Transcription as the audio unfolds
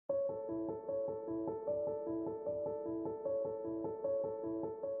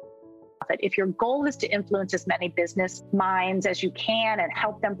nonprofit, if your goal is to influence as many business minds as you can and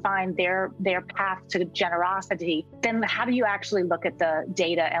help them find their path to generosity, then how do you actually look at the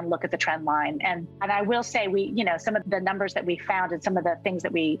data and look at the trend line? And I will say some of the numbers that we found and some of the things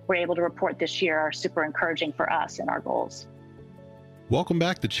that we were able to report this year are super encouraging for us in our goals. Welcome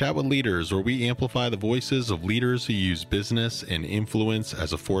back to Chat with Leaders, where we amplify the voices of leaders who use business and influence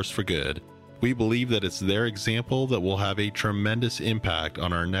as a force for good. We believe that it's their example that will have a tremendous impact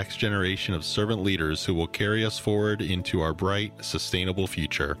on our next generation of servant leaders who will carry us forward into our bright, sustainable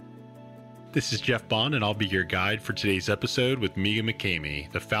future. This is Jeff Bond, and I'll be your guide for today's episode with Megan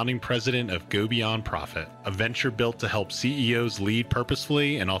McCamey, the founding president of Go Beyond Profit, a venture built to help CEOs lead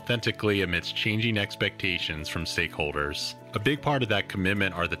purposefully and authentically amidst changing expectations from stakeholders. A big part of that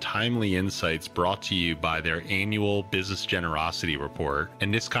commitment are the timely insights brought to you by their annual Business Generosity Report,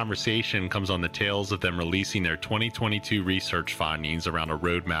 and this conversation comes on the tails of them releasing their 2022 research findings around a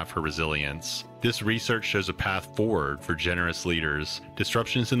roadmap for resilience. This research shows a path forward for generous leaders.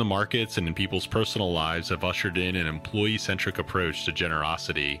 Disruptions in the markets and in people's personal lives have ushered in an employee-centric approach to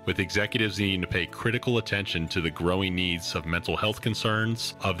generosity, with executives needing to pay critical attention to the growing needs of mental health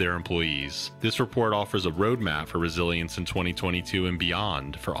concerns of their employees. This report offers a roadmap for resilience in 2022 and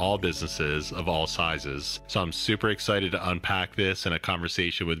beyond for all businesses of all sizes. So I'm super excited to unpack this in a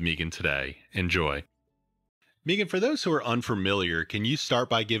conversation with Megan today. Enjoy. Megan, for those who are unfamiliar, can you start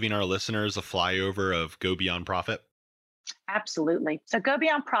by giving our listeners a flyover of Go Beyond Profit? Absolutely. So Go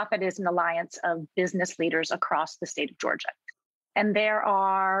Beyond Profit is an alliance of business leaders across the state of Georgia. And there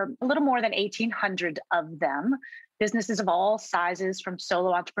are a little more than 1,800 of them, businesses of all sizes, from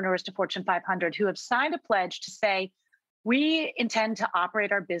solo entrepreneurs to Fortune 500, who have signed a pledge to say, we intend to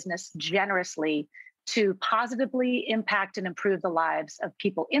operate our business generously to positively impact and improve the lives of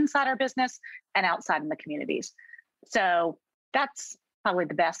people inside our business and outside in the communities. So that's probably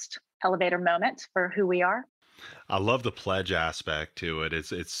the best elevator moment for who we are. I love the pledge aspect to it.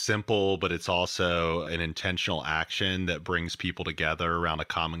 It's simple, but it's also an intentional action that brings people together around a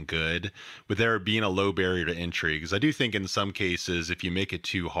common good, with there being a low barrier to entry. Because I do think in some cases, if you make it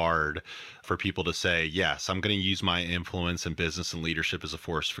too hard for people to say, yes, I'm going to use my influence in business and leadership as a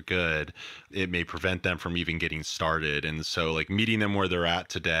force for good, it may prevent them from even getting started. And so like meeting them where they're at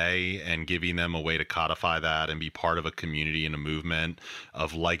today and giving them a way to codify that and be part of a community and a movement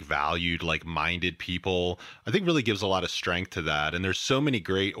of like-valued, like-minded people, I think really gives a lot of strength to that. And there's so many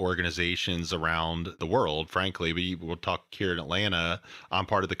great organizations around the world, frankly. We'll talk here in Atlanta. I'm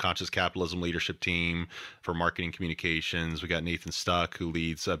part of the Conscious Capitalism leadership team for marketing communications. We got Nathan Stuck, who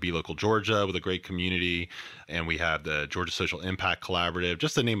leads Be Local Georgia with a great community. And we have the Georgia Social Impact Collaborative,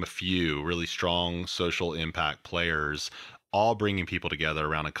 just to name a few really strong social impact players, all bringing people together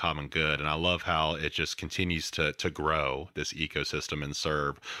around a common good. And I love how it just continues to grow this ecosystem and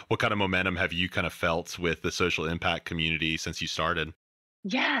serve. What kind of momentum have you kind of felt with the social impact community since you started?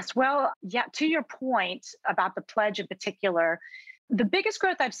 Yes. Well, yeah, to your point about the pledge in particular, the biggest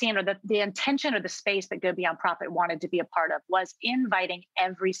growth I've seen, or the intention or the space that Go Beyond Profit wanted to be a part of, was inviting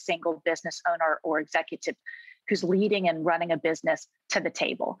every single business owner or executive who's leading and running a business to the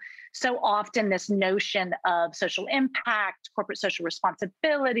table. So often this notion of social impact, corporate social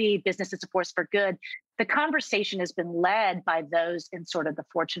responsibility, business as a force for good, the conversation has been led by those in sort of the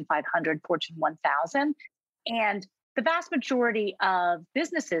Fortune 500, Fortune 1000. And the vast majority of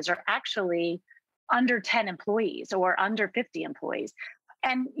businesses are actually under 10 employees or under 50 employees.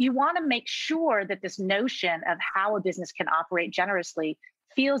 And you want to make sure that this notion of how a business can operate generously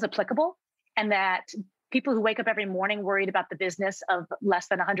feels applicable, and that people who wake up every morning worried about the business of less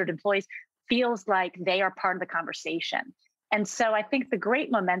than 100 employees feels like they are part of the conversation. And so I think the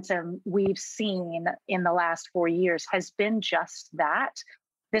great momentum we've seen in the last 4 years has been just that,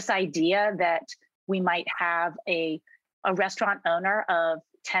 this idea that we might have a restaurant owner of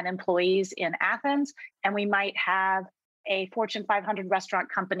 10 employees in Athens, and we might have a Fortune 500 restaurant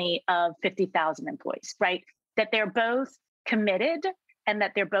company of 50,000 employees, right? That they're both committed, and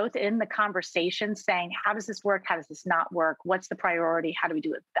that they're both in the conversation saying, how does this work? How does this not work? What's the priority? How do we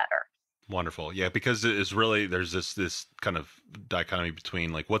do it better? Wonderful. Yeah, because it's really, there's this kind of dichotomy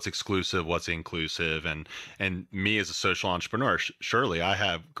between like what's exclusive, what's inclusive, and me as a social entrepreneur, surely I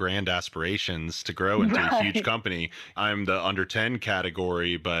have grand aspirations to grow into a huge company. I'm the under 10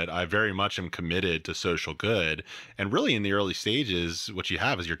 category, but I very much am committed to social good. And really in the early stages, what you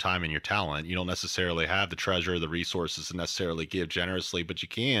have is your time and your talent. You don't necessarily have the treasure, the resources to necessarily give generously, but you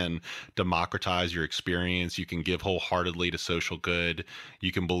can democratize your experience. You can give wholeheartedly to social good.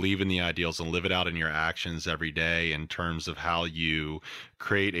 You can believe in the idea ideals and live it out in your actions every day in terms of how you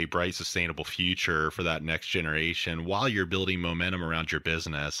create a bright, sustainable future for that next generation while you're building momentum around your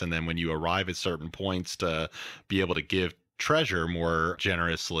business. And then when you arrive at certain points to be able to give treasure more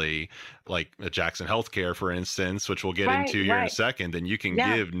generously, like Jackson Healthcare, for instance, which we'll get Right, into here in a right. second, then you can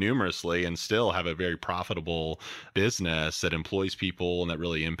Yeah. give numerously and still have a very profitable business that employs people and that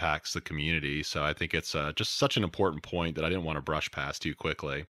really impacts the community. So I think it's just such an important point that I didn't want to brush past too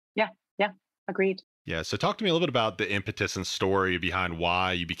quickly. Yeah. Yeah. Agreed. Yeah. So talk to me a little bit about the impetus and story behind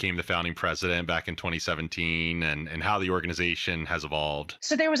why you became the founding president back in 2017 and how the organization has evolved.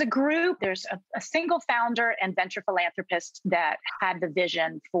 So there was a group, there's a single founder and venture philanthropist that had the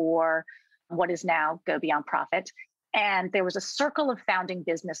vision for what is now Go Beyond Profit. And there was a circle of founding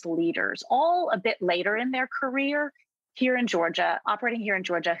business leaders, all a bit later in their career here in Georgia, operating here in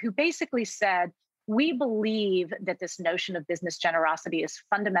Georgia, who basically said, we believe that this notion of business generosity is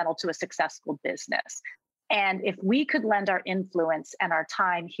fundamental to a successful business. And if we could lend our influence and our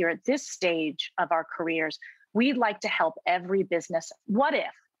time here at this stage of our careers, we'd like to help every business. What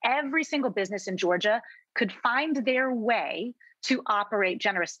if every single business in Georgia could find their way to operate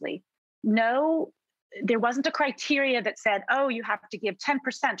generously? No, there wasn't a criteria that said, oh, you have to give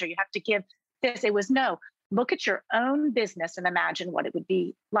 10% or you have to give this. It was no, look at your own business and imagine what it would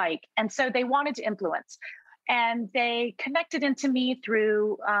be like. And so they wanted to influence. And they connected into me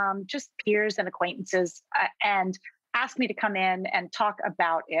through just peers and acquaintances and asked me to come in and talk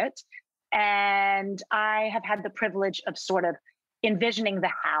about it. And I have had the privilege of sort of envisioning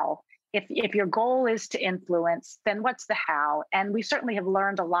the how. If your goal is to influence, then what's the how? And we certainly have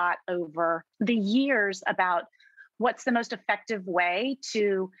learned a lot over the years about what's the most effective way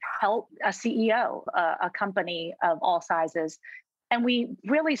to help a CEO, a company of all sizes. And we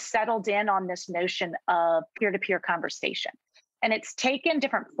really settled in on this notion of peer-to-peer conversation. And it's taken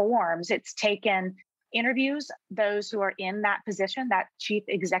different forms. It's taken interviews, those who are in that position, that chief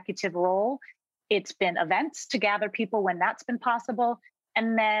executive role. It's been events to gather people when that's been possible.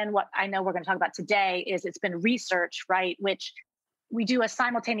 And then what I know we're going to talk about today is it's been research, right? Which we do a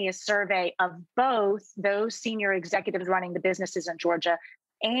simultaneous survey of both those senior executives running the businesses in Georgia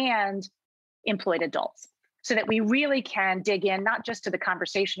and employed adults so that we really can dig in, not just to the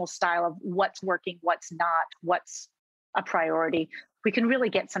conversational style of what's working, what's not, what's a priority. We can really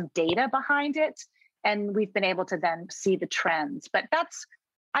get some data behind it. And we've been able to then see the trends. But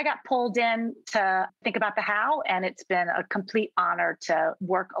I got pulled in to think about the how, and it's been a complete honor to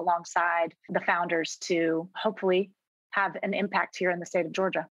work alongside the founders to hopefully have an impact here in the state of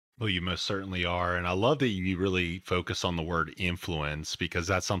Georgia. Well, you most certainly are. And I love that you really focus on the word influence because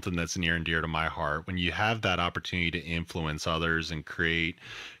that's something that's near and dear to my heart. When you have that opportunity to influence others and create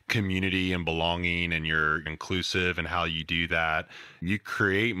community and belonging and you're inclusive and how you do that, you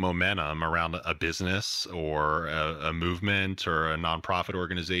create momentum around a business or a movement or a nonprofit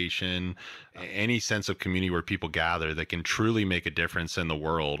organization, any sense of community where people gather that can truly make a difference in the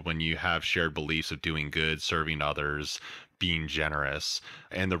world when you have shared beliefs of doing good, serving others, being generous.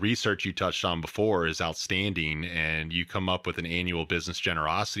 And the research you touched on before is outstanding. And you come up with an annual business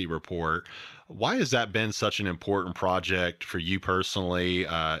generosity report. Why has that been such an important project for you personally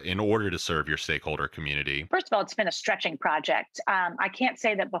in order to serve your stakeholder community? First of all, it's been a stretching project. I can't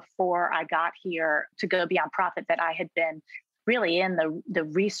say that before I got here to Go Beyond Profit that I had been really in the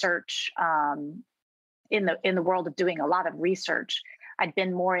research, in the world of doing a lot of research. I'd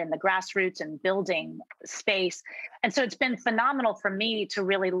been more in the grassroots and building space. And so it's been phenomenal for me to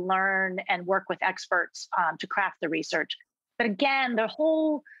really learn and work with experts to craft the research. But again, the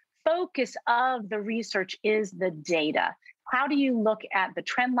whole focus of the research is the data. How do you look at the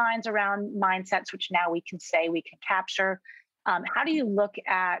trend lines around mindsets, which now we can say we can capture? How do you look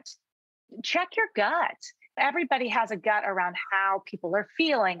at, check your gut? Everybody has a gut around how people are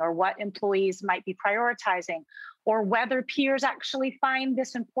feeling or what employees might be prioritizing or whether peers actually find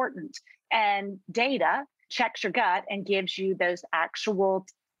this important. And data checks your gut and gives you those actual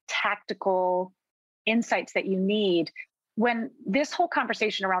tactical insights that you need. When this whole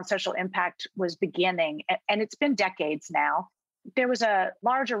conversation around social impact was beginning, and it's been decades now, there was a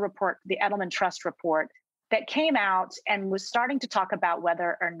larger report, the Edelman Trust report, that came out and was starting to talk about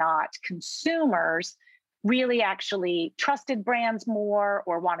whether or not consumers really actually trusted brands more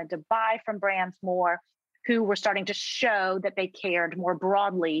or wanted to buy from brands more, who were starting to show that they cared more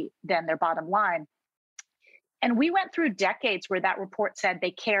broadly than their bottom line. And we went through decades where that report said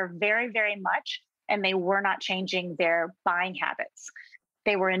they care very, very much, and they were not changing their buying habits.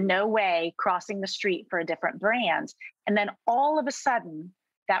 They were in no way crossing the street for a different brand. And then all of a sudden,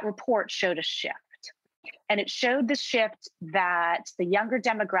 that report showed a shift. And it showed the shift that the younger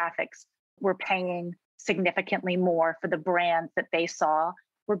demographics were paying significantly more for the brands that they saw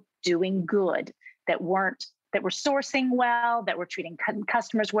were doing good, that were sourcing well, that were treating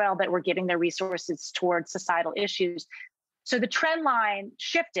customers well, that were giving their resources towards societal issues. So the trend line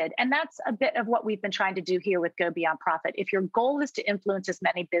shifted, and that's a bit of what we've been trying to do here with Go Beyond Profit. If your goal is to influence as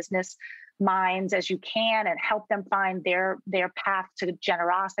many business minds as you can and help them find their path to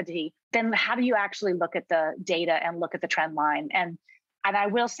generosity, then how do you actually look at the data and look at the trend line? And I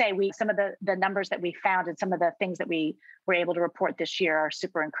will say some of the numbers that we found and some of the things that we were able to report this year are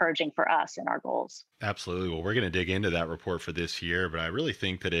super encouraging for us and our goals. Absolutely. Well, we're going to dig into that report for this year, but I really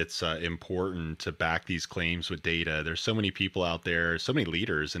think that it's important to back these claims with data. There's so many people out there, so many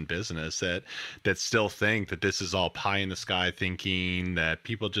leaders in business that still think that this is all pie in the sky thinking, that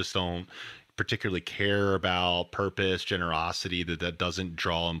people just don't particularly care about purpose, generosity, that doesn't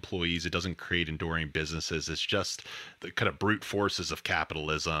draw employees. It doesn't create enduring businesses. It's just the kind of brute forces of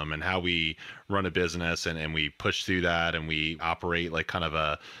capitalism and how we run a business and we push through that and we operate like kind of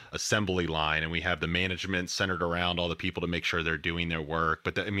a assembly line, and we have the management centered around all the people to make sure they're doing their work.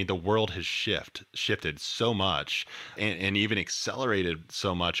 But the world has shifted so much and even accelerated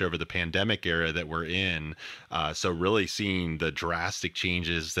so much over the pandemic era that we're in. So really seeing the drastic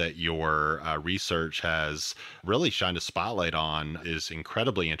changes that your research has really shined a spotlight on is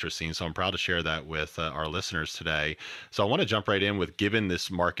incredibly interesting. So I'm proud to share that with our listeners today. So I want to jump right in with, given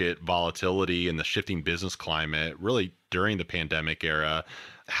this market volatility and the shifting business climate really during the pandemic era,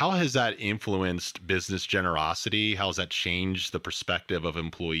 how has that influenced business generosity? How has that changed the perspective of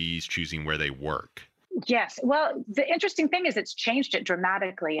employees choosing where they work? Yes. Well, the interesting thing is it's changed it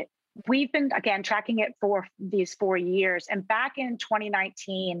dramatically. We've been, again, tracking it for these 4 years. And back in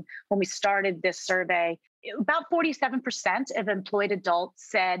 2019, when we started this survey, about 47% of employed adults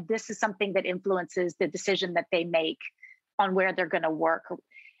said this is something that influences the decision that they make on where they're going to work.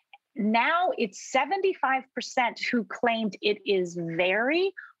 Now it's 75% who claimed it is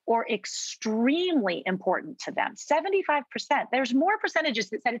very or extremely important to them. 75%. There's more percentages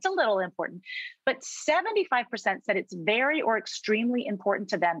that said it's a little important, but 75% said it's very or extremely important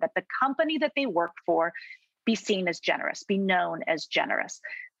to them that the company that they work for be seen as generous, be known as generous.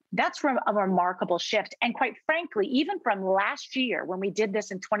 That's a remarkable shift. And quite frankly, even from last year, when we did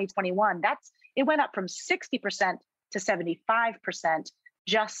this in 2021, it went up from 60% to 75%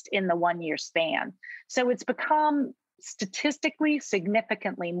 just in the 1 year span. So it's become statistically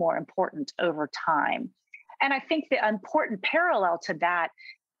significantly more important over time. And I think the important parallel to that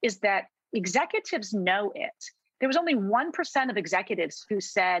is that executives know it. There was only 1% of executives who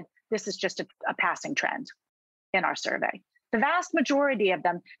said this is just a passing trend in our survey. The vast majority of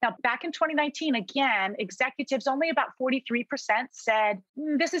them, now back in 2019, again, executives, only about 43% said,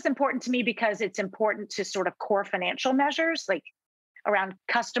 this is important to me because it's important to sort of core financial measures, like around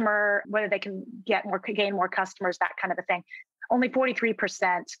customer, whether they can gain more customers, that kind of a thing. Only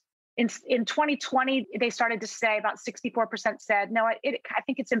 43%. In 2020, they started to say, about 64% said, no, I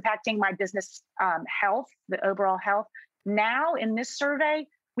think it's impacting my business health, the overall health. Now in this survey,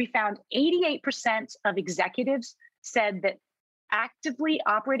 we found 88% of executives said that actively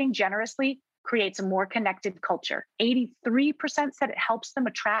operating generously creates a more connected culture. 83% said it helps them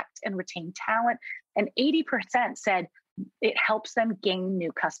attract and retain talent, and 80% said it helps them gain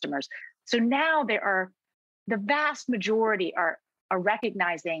new customers. So now the vast majority are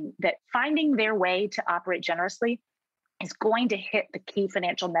recognizing that finding their way to operate generously is going to hit the key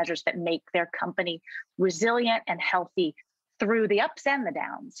financial measures that make their company resilient and healthy through the ups and the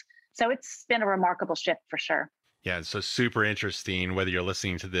downs. So it's been a remarkable shift for sure. Yeah, so super interesting, whether you're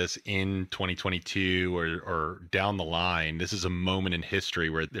listening to this in 2022 or down the line. This is a moment in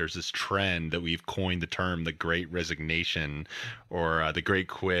history where there's this trend that we've coined the term the Great Resignation, or the Great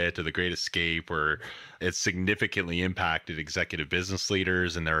Quit, or the Great Escape, where it's significantly impacted executive business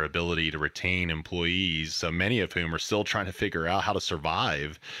leaders and their ability to retain employees, so many of whom are still trying to figure out how to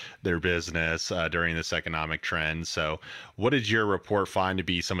survive their business during this economic trend. So what did your report find to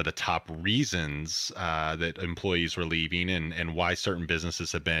be some of the top reasons that employees were leaving, and why certain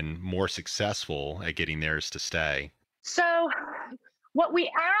businesses have been more successful at getting theirs to stay? So what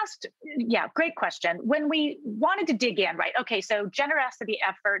we asked, great question. When we wanted to dig in, right? Okay, so generosity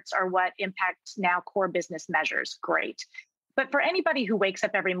efforts are what impact now core business measures. Great. But for anybody who wakes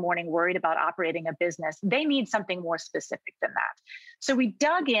up every morning worried about operating a business, they need something more specific than that. So we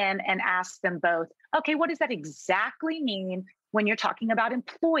dug in and asked them both, okay, what does that exactly mean when you're talking about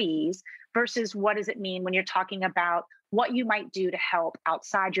employees versus what does it mean when you're talking about what you might do to help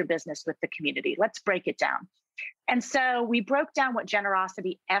outside your business with the community? Let's break it down. And so we broke down what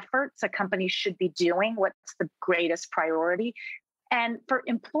generosity efforts a company should be doing, what's the greatest priority. And for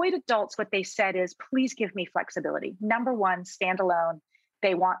employed adults, what they said is, please give me flexibility. Number one, standalone,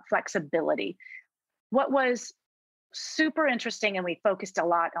 they want flexibility. What was super interesting, and we focused a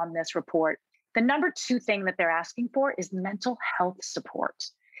lot on this report, the number two thing that they're asking for is mental health support,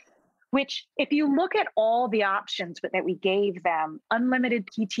 which if you look at all the options that we gave them, unlimited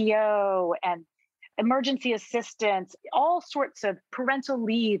PTO and emergency assistance, all sorts of parental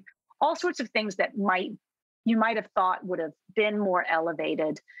leave, all sorts of things that you might have thought would have been more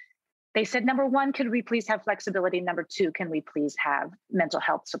elevated. They said, number one, could we please have flexibility? Number two, can we please have mental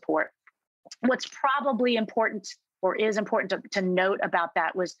health support? What's probably important or is important to note about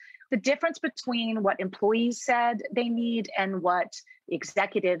that was the difference between what employees said they need and what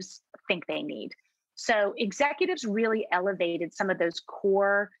executives think they need. So executives really elevated some of those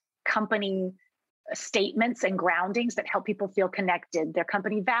core company statements and groundings that help people feel connected, their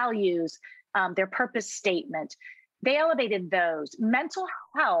company values, their purpose statement. They elevated those. Mental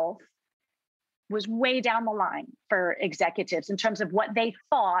health was way down the line for executives in terms of what they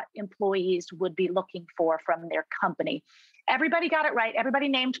thought employees would be looking for from their company. Everybody got it right. Everybody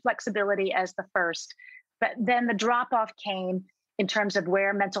named flexibility as the first, but then the drop-off came in terms of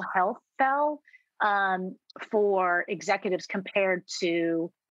where mental health fell for executives compared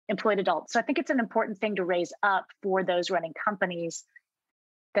to employed adults. So I think it's an important thing to raise up for those running companies,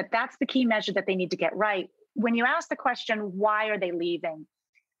 that's the key measure that they need to get right. When you ask the question, why are they leaving?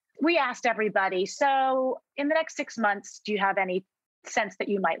 We asked everybody, so in the next 6 months, do you have any sense that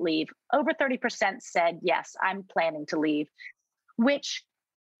you might leave? Over 30% said, yes, I'm planning to leave, which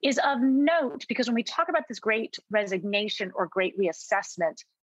is of note because when we talk about this great resignation or great reassessment,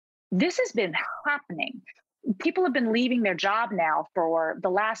 this has been happening. People have been leaving their job now for the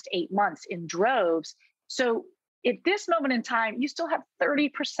last 8 months in droves. So at this moment in time, you still have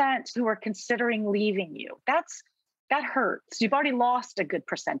 30% who are considering leaving you. That hurts. You've already lost a good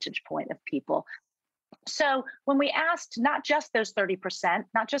percentage point of people. So when we asked not just those 30%,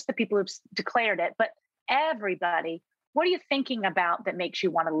 not just the people who've declared it, but everybody, what are you thinking about that makes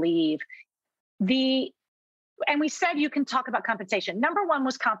you want to leave? And we said you can talk about compensation. Number one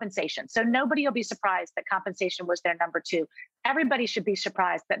was compensation. So nobody will be surprised that compensation was their number two. Everybody should be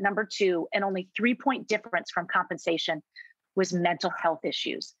surprised that number two, and only 3-point difference from compensation, was mental health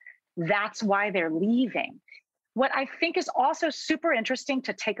issues. That's why they're leaving. What I think is also super interesting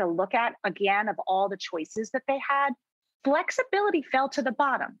to take a look at, again, of all the choices that they had, flexibility fell to the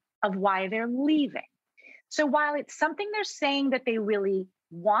bottom of why they're leaving. So while it's something they're saying that they really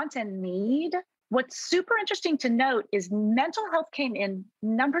want and need, what's super interesting to note is mental health came in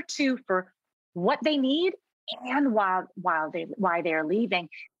number two for what they need and why they're leaving.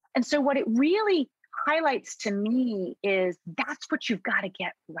 And so what it really highlights to me is that's what you've got to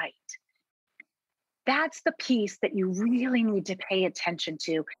get right. That's the piece that you really need to pay attention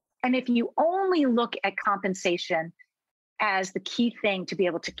to. And if you only look at compensation as the key thing to be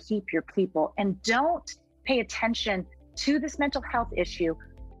able to keep your people and don't pay attention to this mental health issue,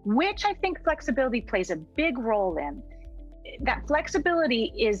 which I think flexibility plays a big role in. That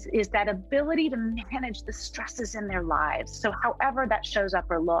flexibility is that ability to manage the stresses in their lives. So however that shows up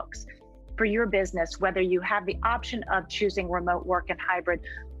or looks for your business, whether you have the option of choosing remote work and hybrid,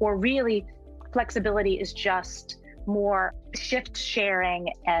 or really flexibility is just more shift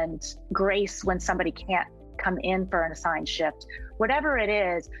sharing and grace when somebody can't come in for an assigned shift. Whatever it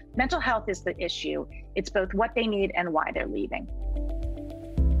is, mental health is the issue. It's both what they need and why they're leaving.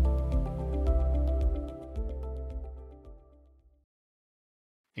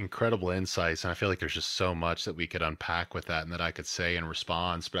 Incredible insights. And I feel like there's just so much that we could unpack with that and that I could say in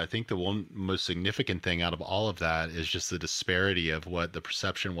response. But I think the one most significant thing out of all of that is just the disparity of what the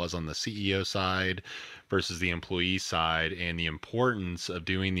perception was on the CEO side versus the employee side, and the importance of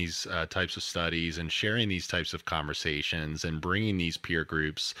doing these types of studies and sharing these types of conversations and bringing these peer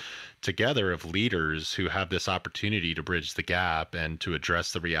groups together of leaders who have this opportunity to bridge the gap and to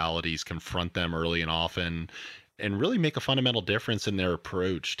address the realities, confront them early and often, and really make a fundamental difference in their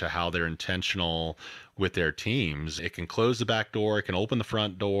approach to how they're intentional with their teams. It can close the back door, it can open the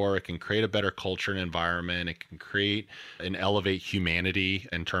front door, it can create a better culture and environment, it can create and elevate humanity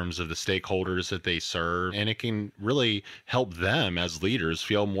in terms of the stakeholders that they serve, and it can really help them as leaders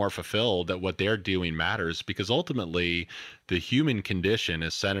feel more fulfilled that what they're doing matters, because ultimately the human condition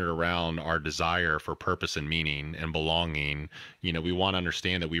is centered around our desire for purpose and meaning and belonging. You know, we want to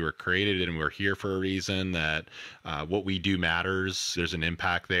understand that we were created and we're here for a reason, that what we do matters. There's an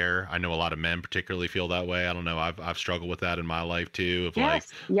impact there. I know a lot of men particularly feel feel that way. I don't know. I've struggled with that in my life too, of like,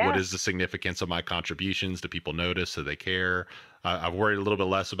 Yes, what is yes. the significance of my contributions? Do people notice? Do they care? I've worried a little bit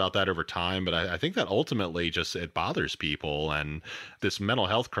less about that over time, but I think that ultimately just it bothers people. And this mental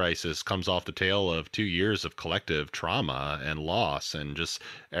health crisis comes off the tail of 2 years of collective trauma and loss and just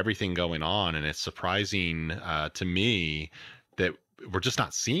everything going on. And it's surprising to me that we're just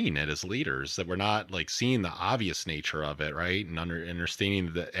not seeing it as leaders, that we're not like seeing the obvious nature of it, right? And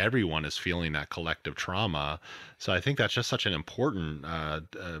understanding that everyone is feeling that collective trauma. So I think that's just such an important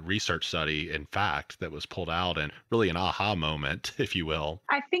research study, in fact, that was pulled out and really an aha moment, if you will.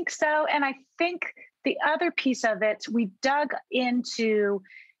 I think so. And I think the other piece of it, we dug into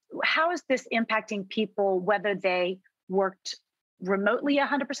how is this impacting people, whether they worked remotely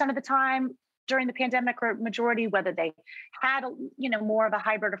 100% of the time during the pandemic or majority, whether they had more of a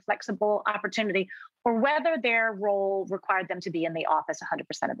hybrid or flexible opportunity, or whether their role required them to be in the office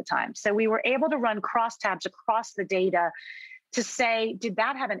 100% of the time. So we were able to run crosstabs across the data to say, did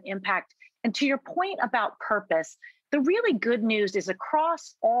that have an impact? And to your point about purpose, the really good news is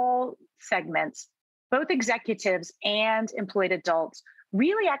across all segments, both executives and employed adults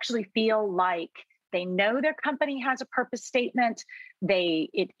really actually feel like they know their company has a purpose statement.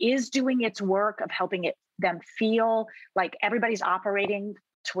 It is doing its work of helping them feel like everybody's operating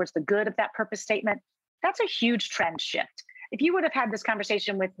towards the good of that purpose statement. That's a huge trend shift. If you would have had this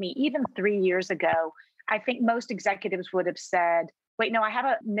conversation with me even 3 years ago, I think most executives would have said, wait, no, I have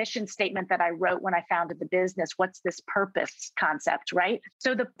a mission statement that I wrote when I founded the business. What's this purpose concept, right?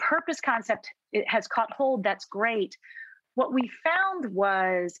 So the purpose concept, it has caught hold. That's great. What we found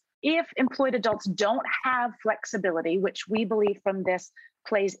was if employed adults don't have flexibility, which we believe from this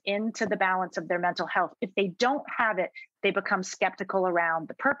plays into the balance of their mental health, if they don't have it, they become skeptical around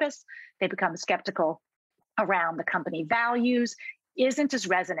the purpose. They become skeptical around the company values, isn't as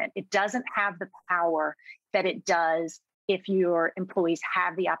resonant. It doesn't have the power that it does if your employees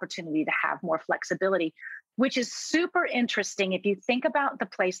have the opportunity to have more flexibility, which is super interesting if you think about the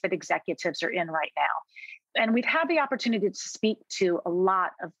place that executives are in right now. And we've had the opportunity to speak to a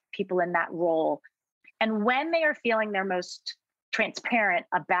lot of people in that role. And when they are feeling their most transparent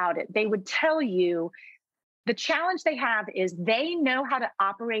about it, they would tell you the challenge they have is they know how to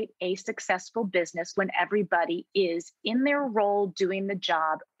operate a successful business when everybody is in their role doing the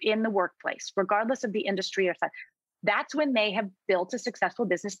job in the workplace, regardless of the industry or size. That's when they have built a successful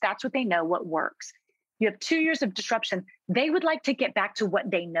business. That's what they know what works. You have 2 years of disruption. They would like to get back to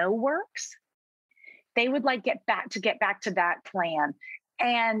what they know works. They would like get back to that plan.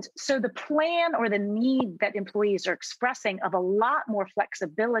 And so the plan or the need that employees are expressing of a lot more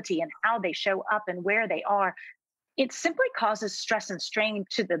flexibility in how they show up and where they are, it simply causes stress and strain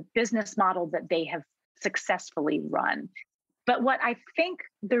to the business model that they have successfully run. But what I think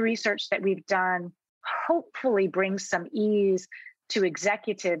the research that we've done hopefully brings some ease to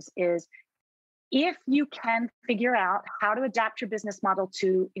executives is if you can figure out how to adapt your business model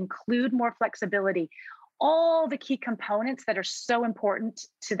to include more flexibility, all the key components that are so important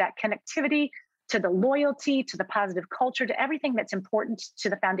to that connectivity, to the loyalty, to the positive culture, to everything that's important to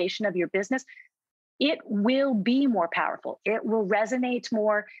the foundation of your business, it will be more powerful. It will resonate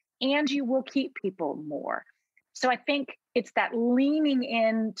more, and you will keep people more. So I think it's that leaning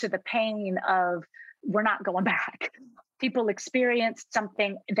into the pain of we're not going back. People experience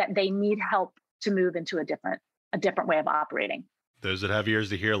something that they need help to move into a different way of operating. Those that have ears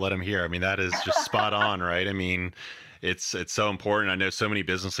to hear, let them hear. I mean, that is just spot on, right? I mean, it's so important. I know so many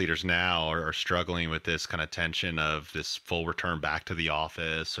business leaders now are struggling with this kind of tension of this full return back to the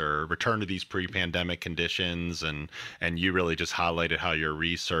office or return to these pre-pandemic conditions. And you really just highlighted how your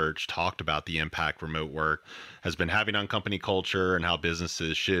research talked about the impact remote work has been having on company culture and how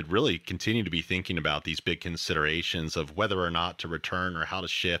businesses should really continue to be thinking about these big considerations of whether or not to return or how to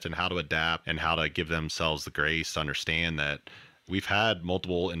shift and how to adapt and how to give themselves the grace to understand that we've had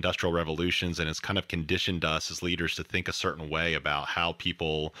multiple industrial revolutions, and it's kind of conditioned us as leaders to think a certain way about how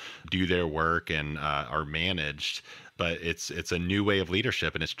people do their work and are managed. But it's a new way of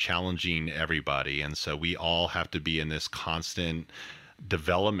leadership, and it's challenging everybody. And so we all have to be in this constant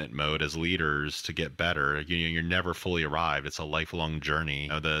development mode as leaders to get better. You're never fully arrived. It's a lifelong journey.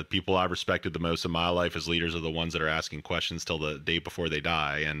 The people I've respected the most in my life as leaders are the ones that are asking questions till the day before they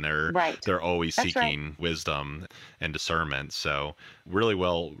die, and they're always seeking wisdom and discernment. So really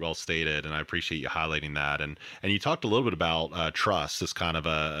well stated, and I appreciate you highlighting that. And you talked a little bit about trust as kind of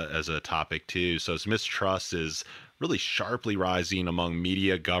as a topic too. So as mistrust is really sharply rising among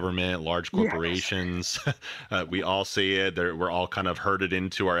media, government, large corporations. Yes. We all see it. We're all kind of herded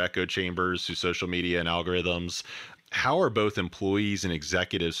into our echo chambers through social media and algorithms. How are both employees and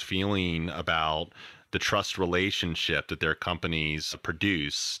executives feeling about the trust relationship that their companies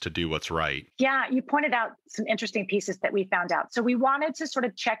produce to do what's right? Yeah, you pointed out some interesting pieces that we found out. So we wanted to sort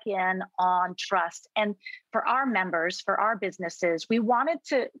of check in on trust. And for our members, for our businesses, we wanted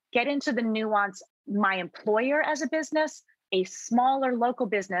to get into the nuance, my employer as a business, a smaller local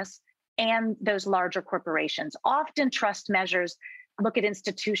business, and those larger corporations. Often trust measures look at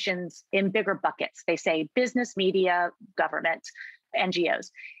institutions in bigger buckets. They say business, media, government,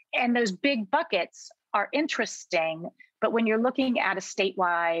 NGOs. And those big buckets are interesting, but when you're looking at a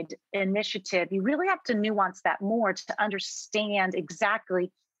statewide initiative, you really have to nuance that more to understand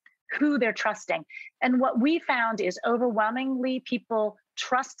exactly who they're trusting. And what we found is overwhelmingly people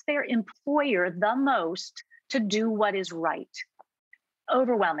trust their employer the most to do what is right.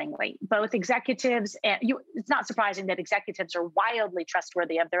 Overwhelmingly, both executives and it's not surprising that executives are wildly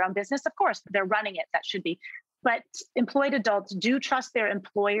trustworthy of their own business. Of course, they're running it, that should be. But employed adults do trust their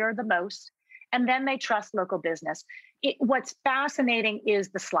employer the most, and then they trust local business. What's fascinating is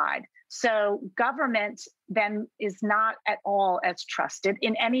the slide. So government then is not at all as trusted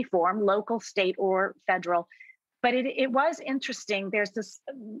in any form, local, state, or federal. But it was interesting. There's this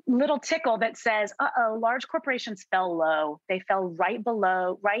little tickle that says, large corporations fell low. They fell right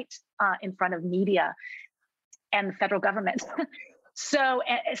below, right in front of media and the federal government. So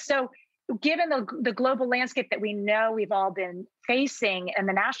given the global landscape that we know we've all been facing and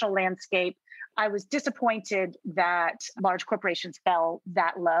the national landscape, I was disappointed that large corporations fell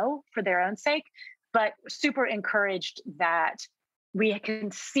that low for their own sake, but super encouraged that we can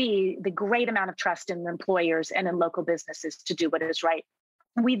see the great amount of trust in employers and in local businesses to do what is right.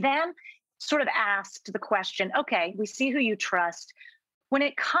 We then sort of asked the question, okay, we see who you trust. When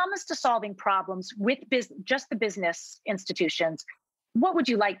it comes to solving problems with just the business institutions, what would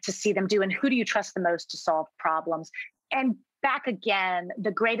you like to see them do, and who do you trust the most to solve problems? And back again,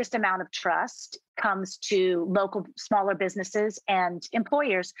 the greatest amount of trust comes to local, smaller businesses and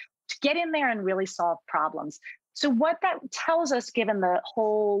employers to get in there and really solve problems. So what that tells us, given the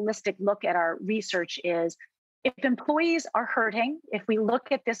holistic look at our research, is if employees are hurting, if we look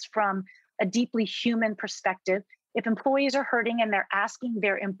at this from a deeply human perspective, if employees are hurting and they're asking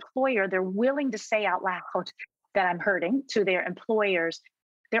their employer, they're willing to say out loud that I'm hurting to their employers,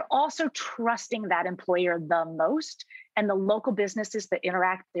 they're also trusting that employer the most and the local businesses that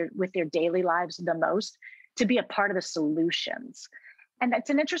interact with their daily lives the most to be a part of the solutions. And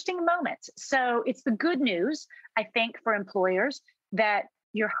that's an interesting moment. So it's the good news, I think, for employers that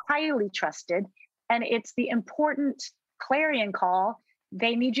you're highly trusted, and it's the important clarion call.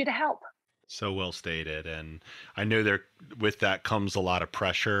 They need you to help. So well stated. And I know there with that comes a lot of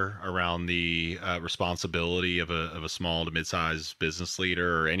pressure around the responsibility of a small to mid-sized business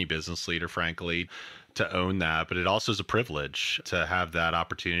leader, or any business leader, frankly, to own that. But it also is a privilege to have that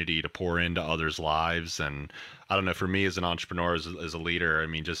opportunity to pour into others' lives. And I don't know, for me as an entrepreneur, as a leader, I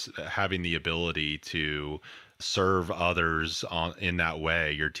mean, just having the ability to serve others in that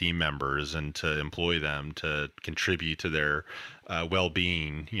way, your team members, and to employ them to contribute to their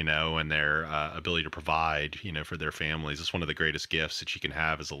well-being, and their ability to provide, for their families. It's one of the greatest gifts that you can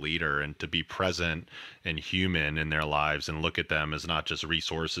have as a leader, and to be present and human in their lives and look at them as not just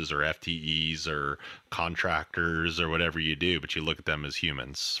resources or FTEs or contractors or whatever you do, but you look at them as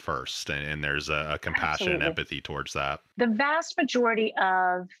humans first. And there's a compassion Absolutely. and empathy towards that. The vast majority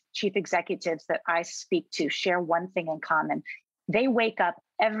of chief executives that I speak to share one thing in common. They wake up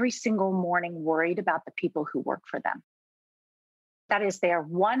every single morning worried about the people who work for them. That is their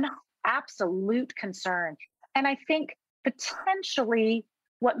one absolute concern. And I think potentially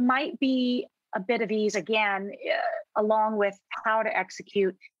what might be a bit of ease, again, along with how to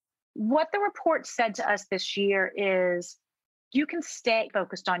execute, what the report said to us this year is you can stay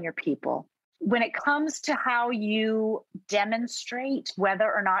focused on your people. When it comes to how you demonstrate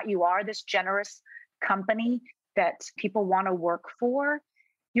whether or not you are this generous company that people want to work for,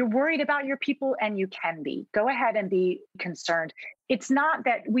 you're worried about your people, and you can be. Go ahead and be concerned. It's not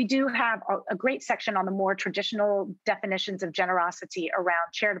that we do have a great section on the more traditional definitions of generosity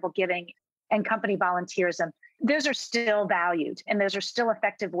around charitable giving and company volunteerism. Those are still valued, and those are still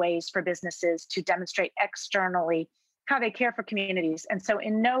effective ways for businesses to demonstrate externally how they care for communities. And so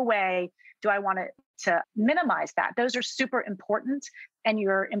in no way do I want to minimize that. Those are super important, and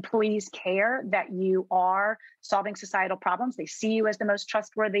your employees care that you are solving societal problems. They see you as the most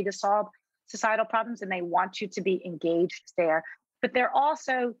trustworthy to solve societal problems, and they want you to be engaged there. But they're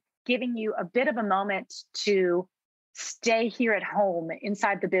also giving you a bit of a moment to stay here at home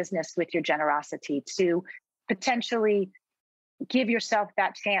inside the business with your generosity, to potentially give yourself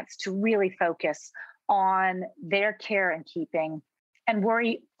that chance to really focus on their care and keeping and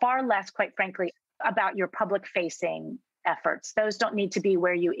worry far less, quite frankly, about your public facing efforts. Those don't need to be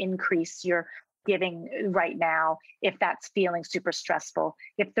where you increase your giving right now if that's feeling super stressful.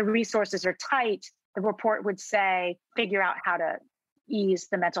 If the resources are tight, the report would say, figure out how to ease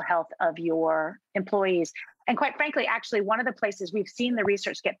the mental health of your employees. And quite frankly, actually, one of the places we've seen the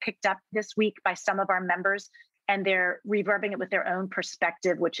research get picked up this week by some of our members, and they're reverbing it with their own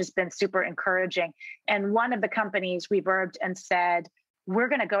perspective, which has been super encouraging. And one of the companies reverbed and said, we're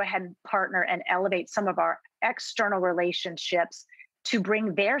going to go ahead and partner and elevate some of our external relationships to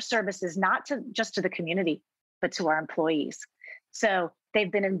bring their services, not to just to the community, but to our employees. So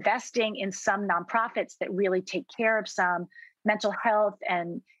they've been investing in some nonprofits that really take care of some mental health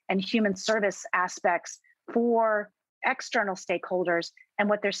and human service aspects for external stakeholders. And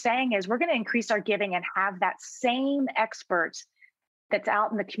what they're saying is we're going to increase our giving and have that same expert that's out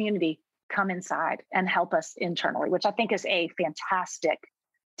in the community come inside and help us internally, which I think is a fantastic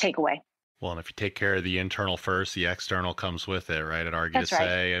takeaway. Well, and if you take care of the internal first, the external comes with it, right? I'd argue to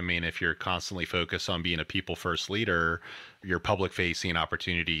say, I mean, if you're constantly focused on being a people first leader, your public facing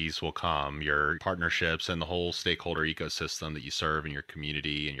opportunities will come, your partnerships and the whole stakeholder ecosystem that you serve in your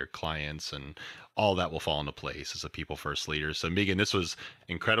community and your clients, and all that will fall into place as a people first leader. So Megan, this was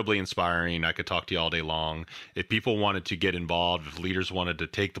incredibly inspiring. I could talk to you all day long. If people wanted to get involved, if leaders wanted to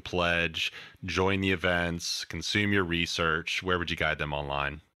take the pledge, join the events, consume your research, where would you guide them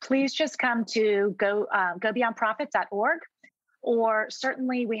online? Please just come to gobeyondprofit.org, or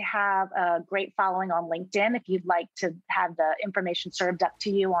certainly we have a great following on LinkedIn. If you'd like to have the information served up to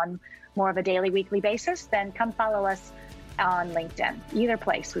you on more of a daily, weekly basis, then come follow us on LinkedIn. Either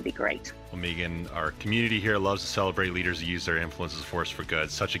place would be great. Well, Megan, our community here loves to celebrate leaders who use their influence as a force for good.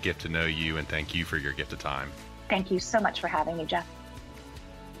 Such a gift to know you, and thank you for your gift of time. Thank you so much for having me, Jeff.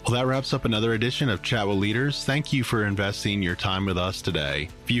 Well, that wraps up another edition of Chat with Leaders. Thank you for investing your time with us today.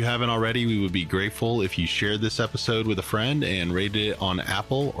 If you haven't already, we would be grateful if you shared this episode with a friend and rated it on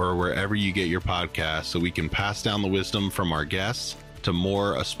Apple or wherever you get your podcasts so we can pass down the wisdom from our guests to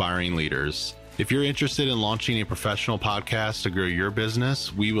more aspiring leaders. If you're interested in launching a professional podcast to grow your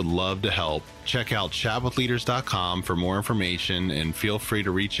business, we would love to help. Check out chatwithleaders.com for more information and feel free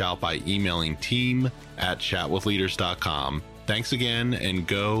to reach out by emailing team@chatwithleaders.com. Thanks again, and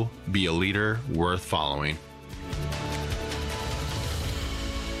go be a leader worth following.